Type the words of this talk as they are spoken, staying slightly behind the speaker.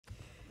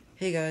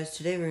Hey guys,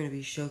 today we're going to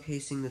be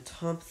showcasing the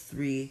top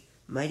 3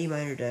 Mighty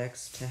Miner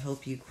decks to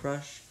help you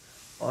crush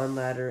on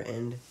ladder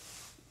and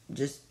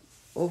just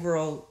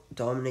overall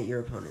dominate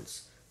your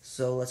opponents.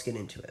 So let's get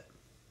into it.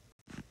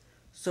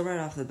 So right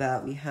off the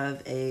bat, we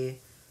have a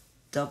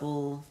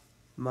double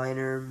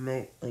miner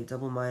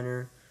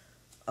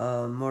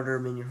mortar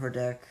minion horde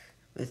deck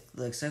with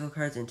like cycle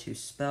cards and 2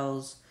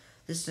 spells.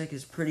 This deck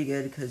is pretty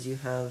good because you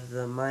have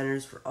the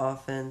miners for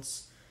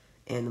offense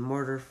and the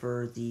mortar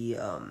for the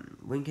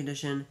win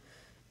condition.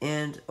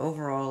 And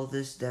overall,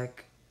 this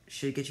deck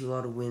should get you a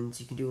lot of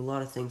wins. You can do a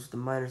lot of things with the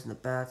miners and the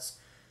bats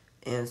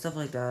and stuff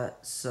like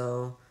that.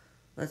 So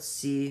let's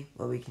see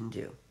what we can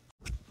do.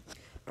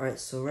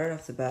 Alright, so right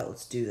off the bat,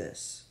 let's do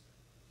this.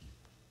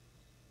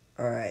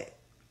 Alright,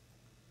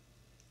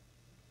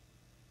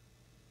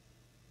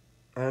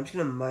 I'm just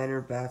going to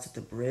miner bats at the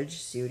bridge,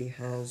 see what he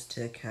has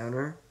to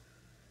counter.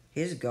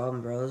 He has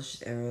Goblin Bros,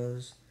 just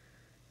arrows.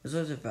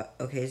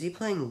 Okay, is he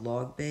playing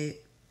Log Bait?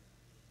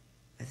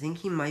 I think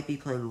he might be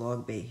playing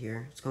Log Bait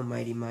here. Let's go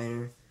Mighty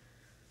Miner.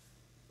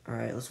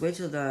 Alright, let's wait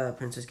till the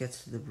princess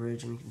gets to the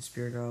bridge and we can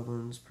Spear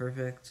Goblins.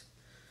 Perfect.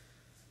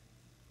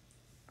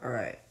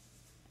 Alright.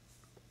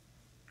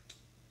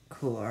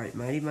 Cool, alright,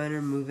 Mighty Miner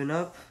moving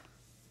up.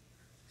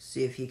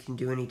 See if he can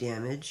do any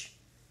damage.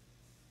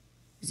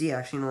 Is he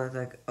actually gonna let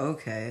that go?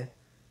 Okay.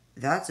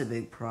 That's a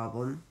big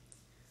problem.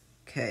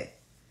 Okay.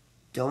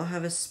 Don't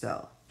have a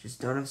spell. Just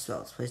don't have a spell.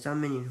 Let's place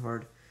down Minion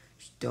Horde.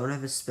 Just don't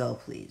have a spell,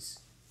 please.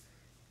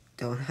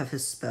 Don't have a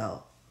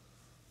spell.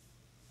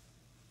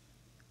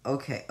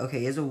 Okay,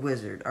 he has a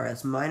wizard. Alright,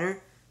 it's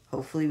miner.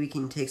 Hopefully we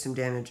can take some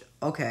damage.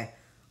 Okay.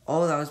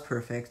 Oh, that was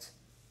perfect.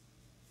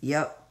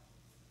 Yep,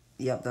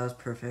 that was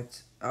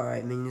perfect.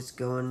 Alright, minions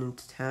going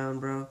into town,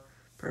 bro.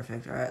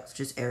 Perfect. Alright, it's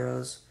just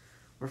arrows.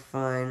 We're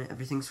fine.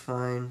 Everything's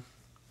fine.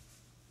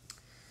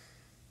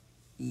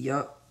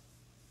 Yup.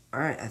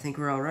 Alright, I think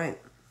we're alright.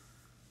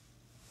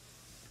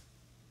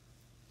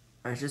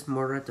 Alright, just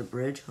mortar at the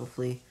bridge.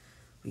 Hopefully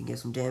we can get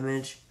some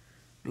damage.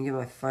 I'm gonna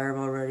get my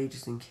fireball ready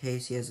just in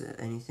case he has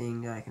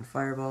anything that I can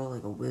fireball,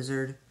 like a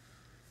wizard.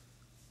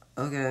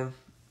 Okay.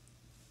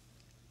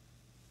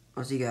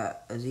 What's he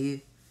got? Is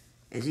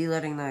he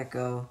letting that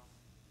go?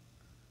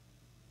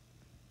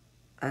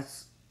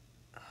 Has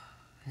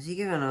he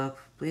given up?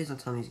 Please don't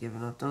tell me he's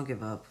giving up. Don't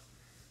give up.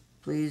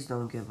 Please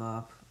don't give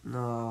up.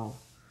 No.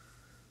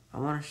 I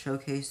want to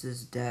showcase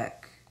this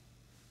deck.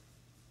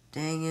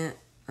 Dang it.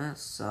 That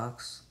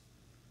sucks.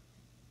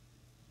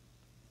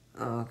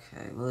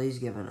 Okay, well he's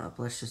given up.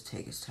 Let's just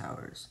take his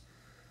towers.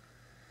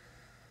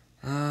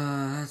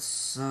 That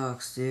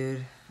sucks,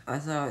 dude. I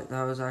thought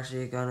that was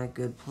actually a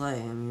good play.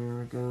 I mean, we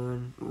were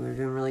doing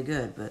really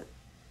good, but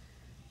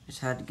just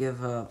had to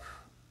give up.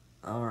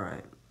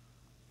 Alright.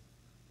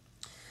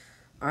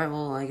 Alright,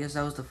 well, I guess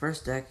that was the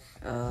first deck.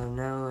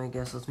 Now I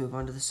guess let's move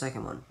on to the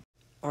second one.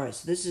 Alright,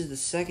 so this is the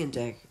second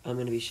deck I'm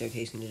going to be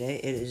showcasing today.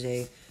 It is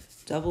a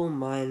double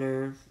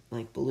miner,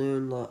 like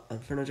balloon,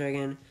 Inferno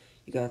Dragon.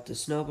 You got the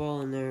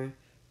snowball in there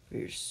for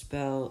your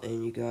spell,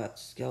 and you got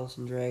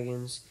skeleton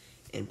dragons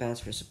and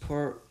bats for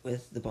support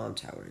with the bomb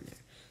tower in there.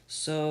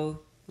 So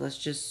let's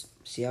just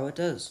see how it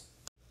does.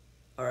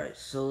 Alright,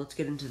 so let's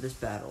get into this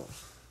battle.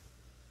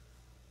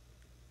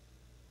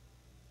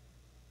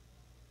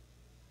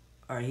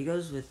 Alright, he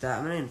goes with that.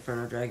 I'm going to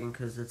Inferno Dragon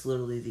because that's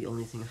literally the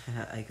only thing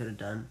I could have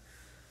done.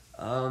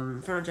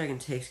 Inferno Dragon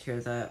takes care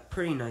of that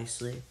pretty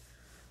nicely.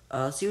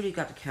 Let's see what he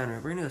got to counter.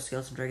 We're going to go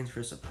Skeleton Dragons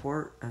for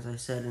support, as I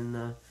said in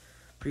the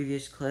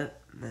previous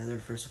clip. They're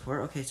for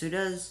support. Okay, so he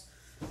does...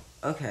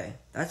 Okay,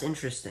 that's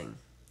interesting.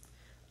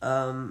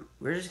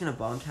 We're just going to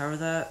bomb tower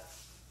that.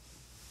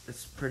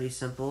 It's pretty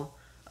simple.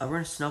 We're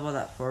going to snowball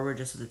that forward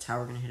just so the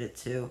tower can hit it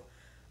too.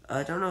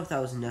 I don't know if that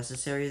was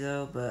necessary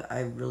though, but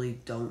I really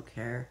don't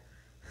care.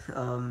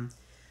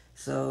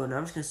 So now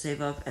I'm just going to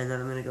save up, and then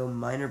I'm going to go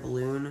Miner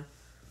Balloon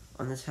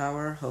on the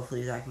tower.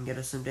 Hopefully that can get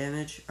us some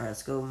damage. Alright,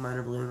 let's go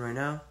Miner Balloon right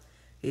now.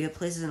 He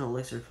places an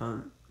Elixir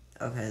Pump.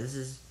 Okay, this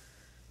is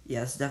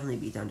definitely a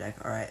beatdown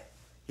deck. Alright,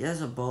 he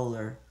has a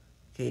bowler.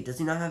 Okay, does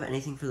he not have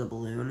anything for the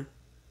balloon?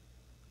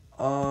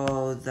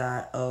 Oh,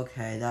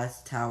 okay,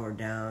 that's tower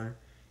down.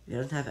 If he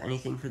doesn't have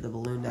anything for the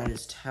balloon, that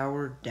is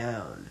tower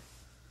down.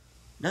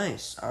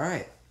 Nice,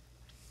 alright.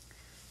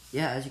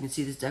 Yeah, as you can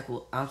see, this deck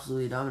will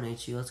absolutely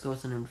dominate you. Let's go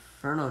with an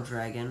Inferno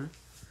Dragon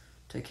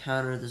to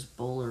counter this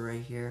bowler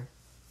right here.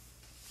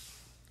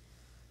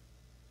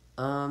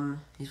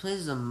 He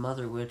plays a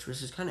Mother Witch,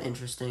 which is kind of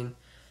interesting.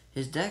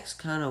 His deck's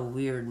kind of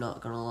weird,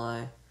 not gonna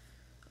lie.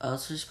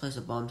 Let's just place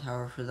a bomb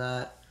tower for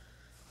that.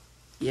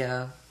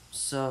 Yeah,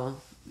 so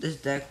this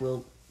deck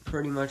will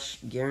pretty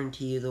much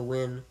guarantee you the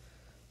win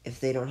if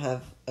they don't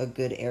have a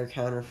good air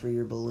counter for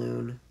your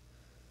balloon.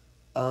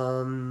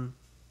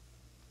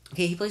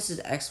 Okay, he places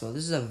Expo.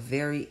 This is a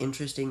very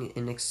interesting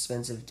and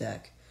expensive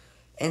deck.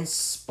 And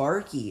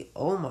Sparky,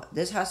 oh my,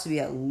 this has to be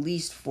at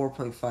least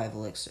 4.5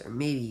 elixir,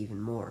 maybe even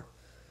more.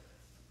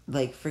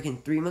 Like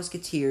freaking 3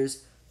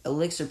 Musketeers,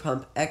 Elixir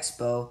Pump,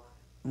 Expo,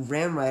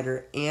 Ram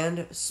Rider,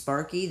 and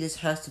Sparky. This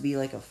has to be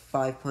like a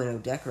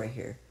 5.0 deck right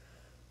here.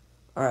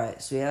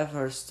 Alright, so we have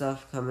our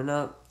stuff coming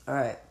up.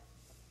 Alright.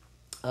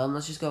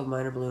 Let's just go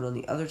Miner Balloon on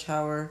the other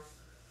tower.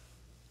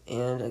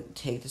 And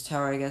take this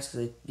tower, I guess,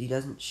 because he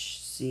doesn't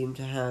seem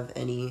to have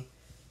any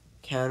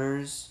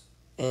counters.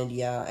 And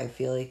yeah, I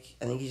think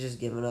he's just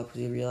giving up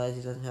because he realized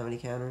he doesn't have any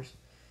counters.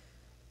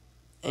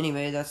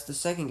 Anyway, that's the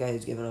second guy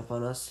who's given up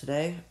on us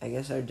today. I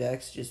guess our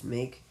decks just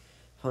make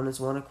opponents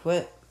want to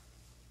quit,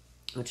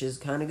 which is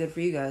kind of good for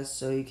you guys,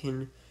 so you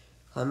can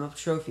climb up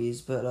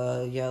trophies.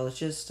 But yeah, let's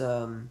just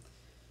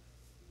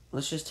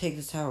take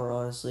this tower,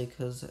 honestly,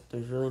 because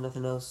there's really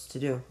nothing else to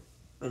do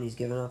when he's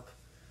given up.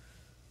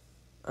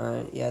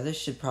 Alright, yeah,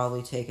 this should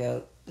probably take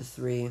out the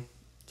 3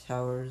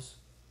 towers.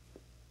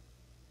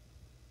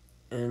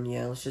 And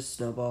yeah, let's just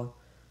snowball,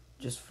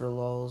 just for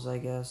lulz, I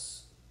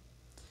guess.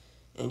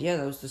 And yeah,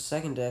 that was the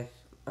second deck.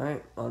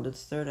 Alright, on to the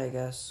third, I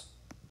guess.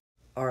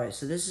 Alright,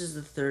 so this is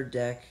the third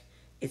deck.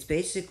 It's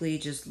basically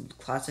just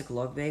classic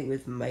Lugbait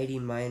with Mighty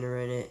Miner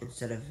in it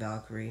instead of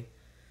Valkyrie.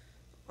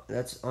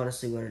 That's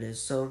honestly what it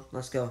is, so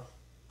let's go.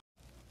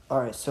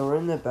 Alright, so we're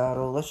in the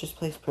battle. Let's just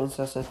place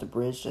Princess at the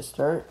bridge to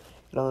start.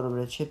 Get a little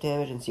bit of chip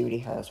damage and see what he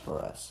has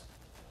for us.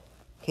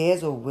 Okay, he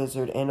has a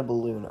wizard and a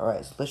balloon.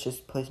 Alright, so let's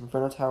just place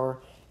Inferno Tower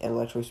and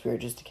Electro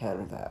Spirit just to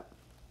counter that.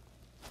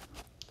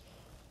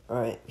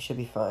 Alright, we should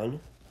be fine.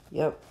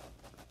 Yep.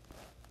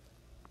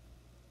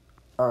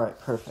 Alright,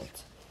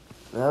 perfect.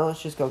 Now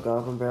let's just go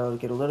Goblin Barrel to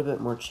get a little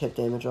bit more chip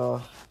damage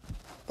off.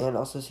 And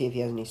also see if he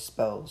has any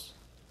spells.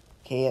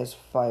 Okay, he has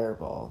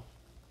Fireball.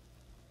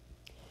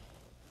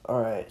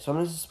 Alright, so I'm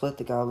going to split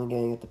the Goblin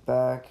Gang at the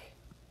back.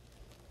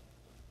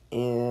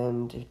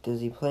 And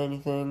does he play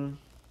anything?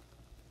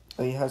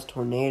 Oh, he has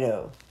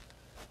Tornado.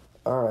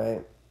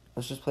 Alright,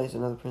 let's just place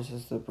another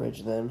Princess to the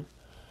bridge then.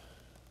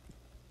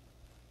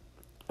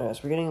 Alright,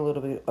 so we're getting a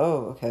little bit...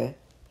 Oh, okay.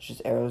 Let's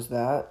just arrows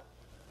that.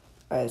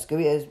 Alright, it's good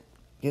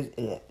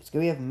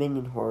we have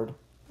Minion Horde.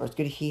 Or it's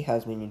good he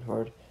has Minion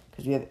Horde.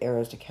 Because we have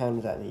arrows to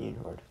counter that Minion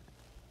Horde.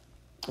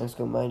 Let's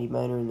go Mighty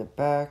Miner in the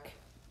back.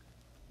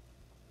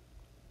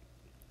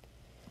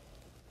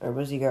 Alright,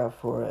 what does he got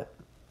for it?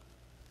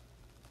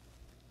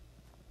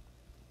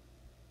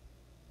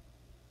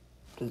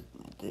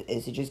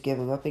 Is he just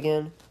giving up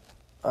again?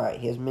 Alright,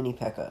 he has Mini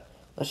P.E.K.K.A.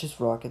 Let's just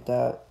rocket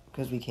that,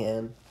 because we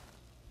can.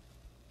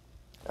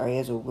 Alright, he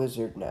has a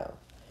wizard now.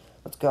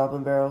 Let's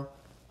Goblin Barrel.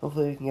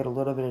 Hopefully we can get a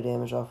little bit of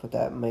damage off with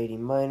that Mighty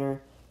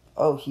Miner.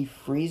 Oh, he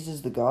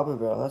freezes the Goblin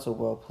Barrel. That's a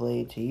well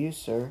played to you,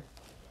 sir.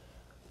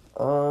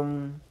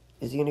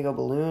 Is he gonna go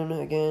Balloon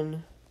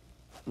again?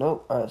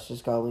 Nope. Alright, it's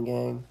just Goblin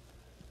Gang.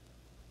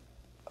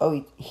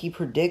 Oh, he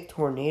predict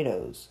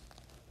tornadoes.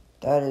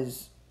 That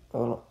is...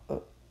 Oh,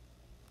 no.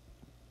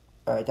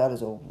 Alright, that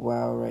is a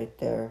wow right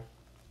there.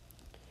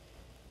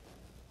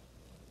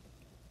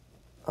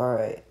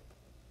 Alright.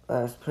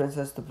 Last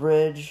Princess the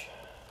bridge.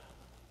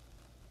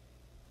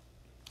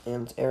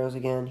 And it's arrows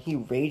again. He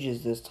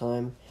rages this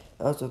time.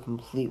 That was a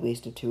complete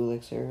waste of 2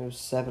 elixir. It was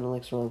 7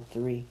 elixir on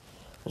 3.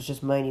 Let's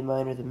just Mighty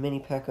Miner the Mini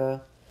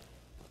P.E.K.K.A.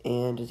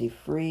 And does he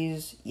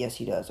freeze? Yes,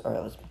 he does.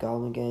 Alright, let's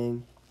Goblin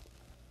Gang.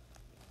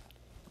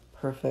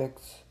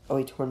 Perfect. Oh,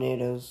 he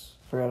tornadoes.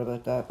 Forgot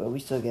about that, but we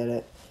still get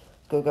it.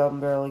 Go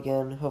Goblin Barrel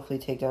again. Hopefully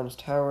take down his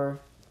tower.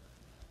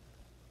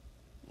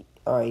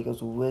 Alright, he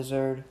goes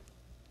Wizard.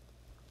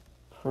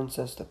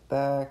 Princess to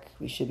back.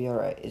 We should be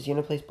alright. Is he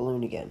going to place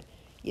Balloon again?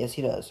 Yes,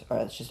 he does.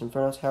 Alright, it's just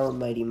Inferno Tower,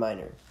 Mighty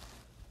Miner.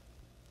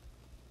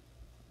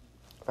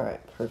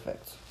 Alright,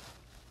 perfect.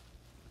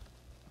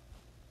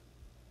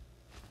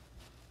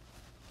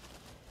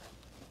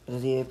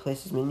 Does he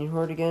place his Minion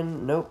Horde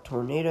again? Nope.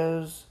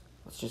 Tornadoes.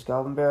 Let's just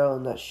Goblin Barrel,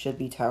 and that should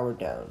be towered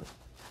down.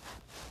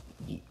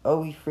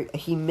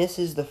 He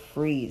misses the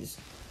freeze.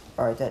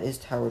 Alright, that is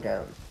towered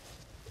down.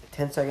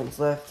 10 seconds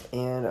left,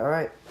 and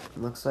alright.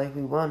 Looks like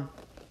we won.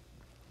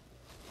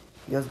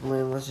 He goes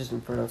Balloon. Let's just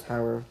Inferno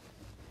Tower.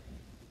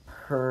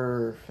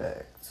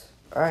 Perfect.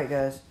 Alright,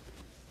 guys.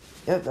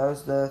 Yep, that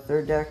was the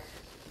third deck.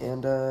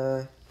 And,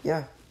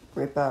 yeah.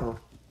 Great battle.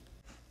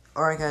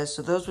 Alright, guys.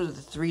 So those were the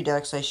 3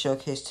 decks I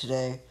showcased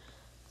today.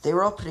 They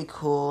were all pretty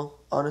cool,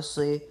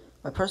 honestly.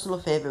 My personal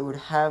favorite would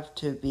have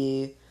to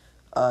be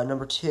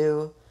number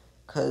 2.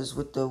 Because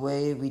with the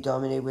way we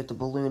dominated with the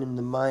Balloon and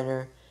the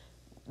Miner,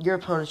 your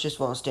opponents just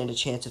won't stand a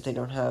chance if they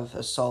don't have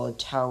a solid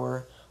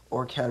tower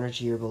or counter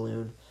to your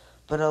Balloon.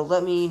 But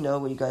let me know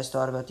what you guys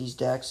thought about these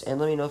decks, and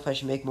let me know if I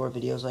should make more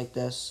videos like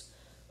this.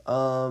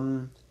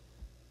 I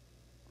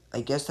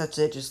guess that's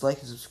it. Just like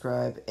and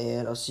subscribe,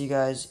 and I'll see you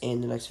guys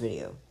in the next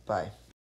video. Bye.